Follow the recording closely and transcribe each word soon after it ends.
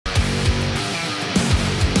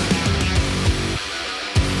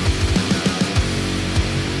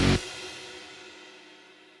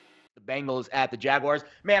Bengals at the Jaguars.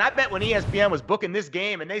 Man, I bet when ESPN was booking this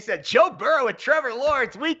game and they said Joe Burrow and Trevor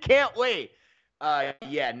Lawrence, we can't wait.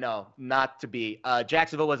 Yeah, no, not to be.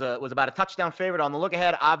 Jacksonville was about a touchdown favorite on the look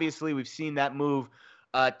ahead. Obviously, we've seen that move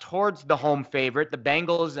towards the home favorite. The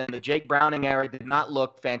Bengals and the Jake Browning era did not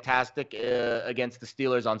look fantastic against the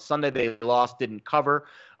Steelers on Sunday. They lost, didn't cover.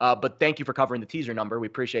 But thank you for covering the teaser number. We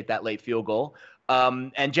appreciate that late field goal.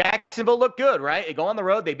 And Jacksonville looked good, right? They go on the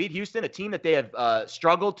road. They beat Houston, a team that they have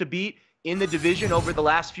struggled to beat in the division over the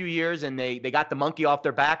last few years. And they got the monkey off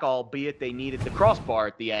their back, albeit they needed the crossbar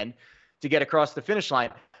at the end to get across the finish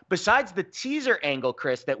line. Besides the teaser angle,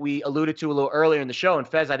 Chris, that we alluded to a little earlier in the show, and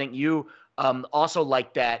Fez, I think you also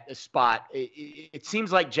like that spot. It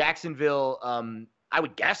seems like Jacksonville, I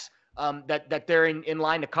would guess, that they're in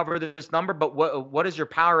line to cover this number. But what does your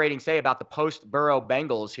power rating say about the post-Burrow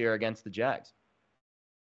Bengals here against the Jags?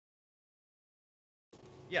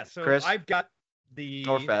 Yeah, so Chris? I've got the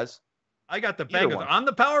or Fez. I got the Bengals. I'm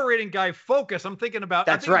the power rating guy. Focus. I'm thinking about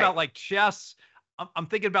about like chess. I'm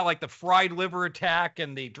thinking about like the fried liver attack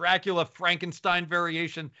and the Dracula Frankenstein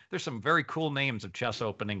variation. There's some very cool names of chess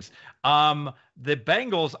openings. The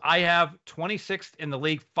Bengals, I have 26th in the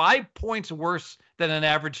league, 5 points worse than an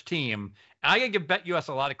average team. And I got to give BetUS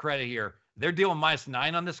a lot of credit here. They're dealing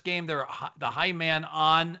 -9 on this game. They're the high man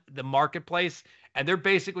on the marketplace. And they're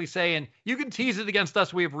basically saying, you can tease it against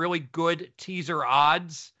us. We have really good teaser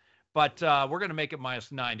odds. But we're going to make it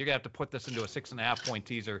 -9. You're going to have to put this into a 6.5 point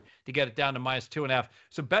teaser to get it down to -2.5.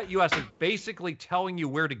 So BetUS is basically telling you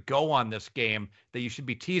where to go on this game, that you should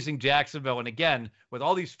be teasing Jacksonville. And again, with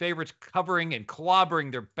all these favorites covering and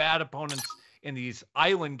clobbering their bad opponents in these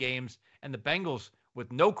island games, and the Bengals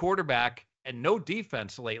with no quarterback and no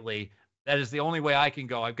defense lately, that is the only way I can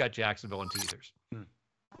go. I've got Jacksonville in teasers.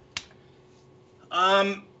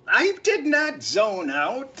 I did not zone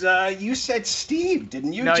out. You said Steve,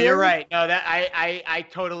 didn't you? No, Jerry? You're right. No, that I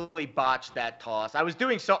totally botched that toss. I was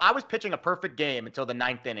pitching a perfect game until the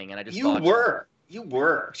 9th inning, and I just You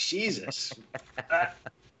were. Jesus.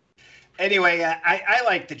 Anyway, I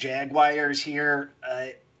like the Jaguars here.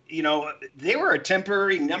 They were a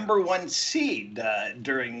temporary number 1 seed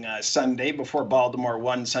during Sunday before Baltimore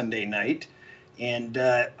won Sunday night, and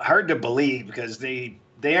hard to believe because they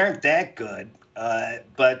aren't that good.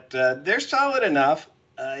 But they're solid enough.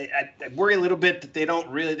 I worry a little bit that they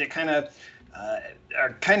kind of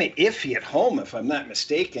are kind of iffy at home, if I'm not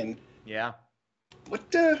mistaken. Yeah.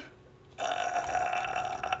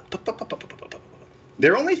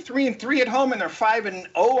 They're only 3-3 at home, and they're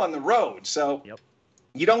 5-0 on the road. So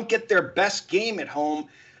you don't get their best game at home.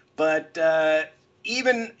 But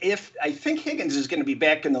even if I think Higgins is going to be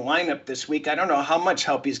back in the lineup this week, I don't know how much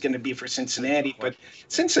help he's going to be for Cincinnati, but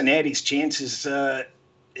Cincinnati's chances,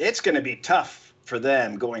 it's going to be tough for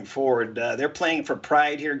them going forward. They're playing for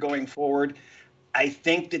pride here going forward. I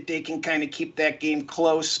think that they can kind of keep that game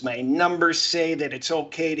close. My numbers say that it's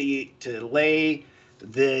okay to lay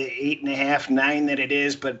the 8.5, 9 that it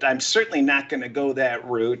is, but I'm certainly not going to go that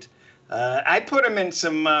route. I put them in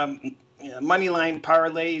some money line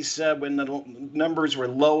parlays when the numbers were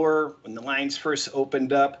lower, when the lines first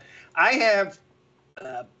opened up. I have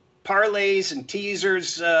parlays and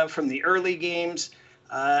teasers from the early games.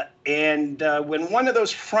 And when one of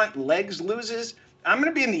those front legs loses, I'm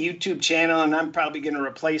going to be in the YouTube channel, and I'm probably going to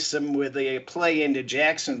replace them with a play into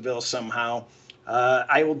Jacksonville somehow.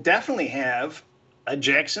 I will definitely have a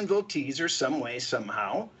Jacksonville teaser some way,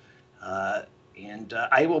 somehow. And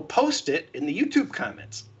I will post it in the YouTube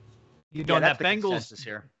comments. That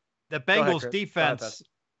Bengals defense.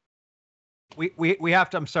 We have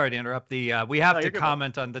to. I'm sorry to interrupt. We have to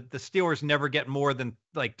comment on the Steelers never get more than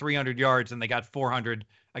like 300 yards, and they got 400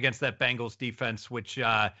 against that Bengals defense, which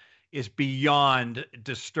is beyond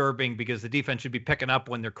disturbing because the defense should be picking up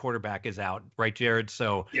when their quarterback is out, right, Jared?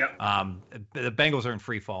 So the Bengals are in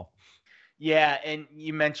free fall. Yeah, and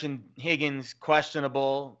you mentioned Higgins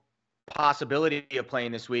questionable possibility of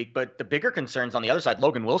playing this week, but the bigger concerns on the other side,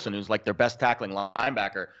 Logan Wilson, who's like their best tackling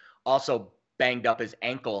linebacker, also banged up his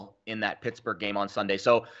ankle in that Pittsburgh game on Sunday.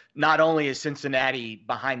 So not only is Cincinnati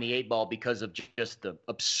behind the 8 ball because of just the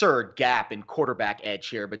absurd gap in quarterback edge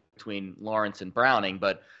here between Lawrence and Browning,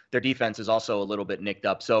 but their defense is also a little bit nicked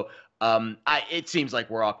up. So it seems like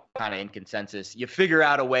we're all kind of in consensus. You figure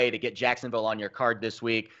out a way to get Jacksonville on your card this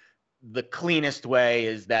week. The cleanest way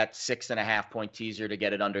is that 6.5 point teaser to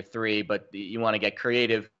get it under 3, but you want to get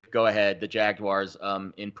creative, go ahead. The Jaguars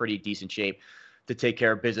in pretty decent shape to take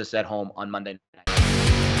care of business at home on Monday night.